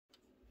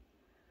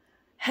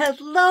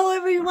Hello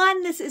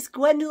everyone, this is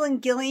Gwendolyn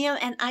Gilliam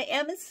and I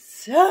am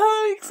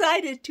so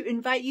excited to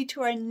invite you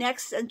to our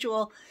next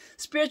Sensual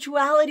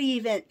Spirituality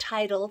event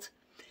titled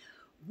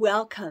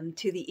Welcome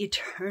to the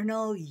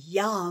Eternal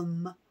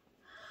Yum.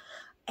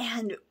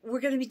 And we're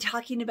going to be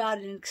talking about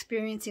and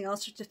experiencing all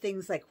sorts of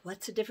things like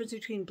what's the difference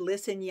between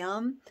bliss and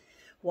yum?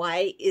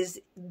 Why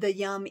is the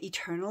yum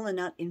eternal and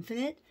not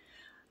infinite?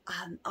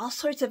 All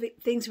sorts of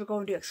things we're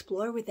going to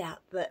explore with that.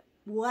 But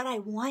what I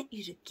want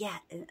you to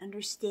get and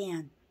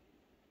understand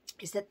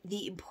is that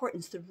the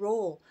importance, the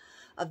role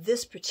of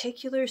this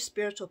particular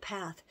spiritual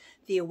path,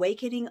 the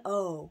awakening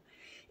O,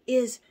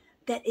 is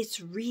that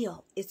it's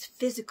real, it's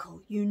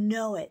physical, you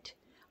know it.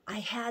 I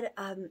had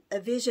a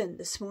vision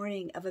this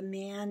morning of a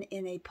man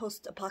in a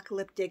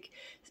post-apocalyptic,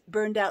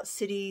 burned-out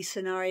city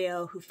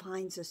scenario who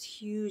finds this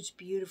huge,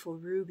 beautiful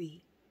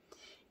ruby.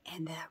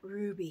 And that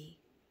ruby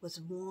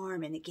was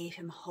warm and it gave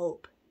him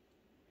hope.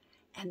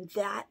 And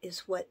that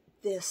is what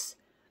this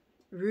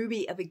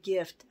ruby of a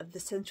gift of the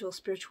sensual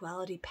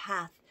spirituality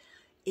path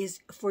is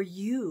for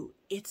you.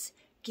 It's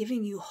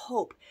giving you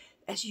hope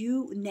as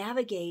you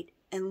navigate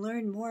and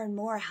learn more and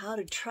more how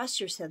to trust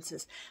your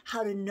senses,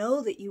 how to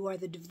know that you are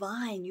the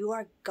divine, you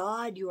are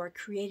God, you are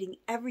creating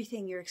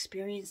everything you're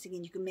experiencing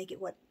and you can make it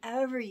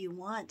whatever you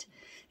want,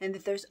 and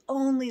that there's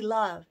only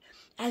love.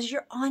 As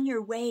you're on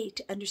your way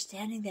to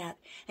understanding that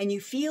and you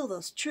feel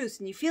those truths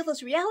and you feel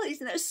those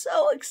realities and they're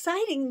so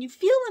exciting and you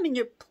feel them in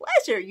your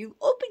pleasure, you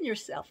open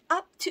yourself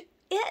up to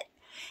it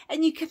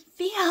and you can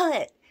feel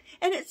it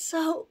and it's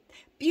so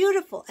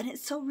beautiful and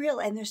it's so real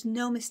and there's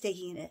no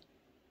mistaking it.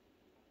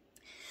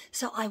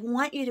 So I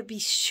want you to be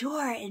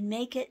sure and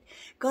make it.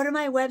 Go to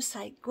my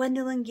website,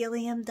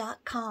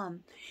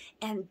 GwendolynGilliam.com,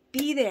 and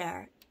be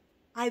there.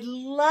 I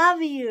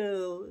love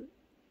you.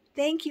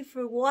 Thank you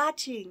for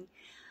watching.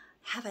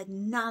 Have a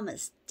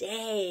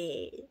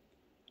namaste.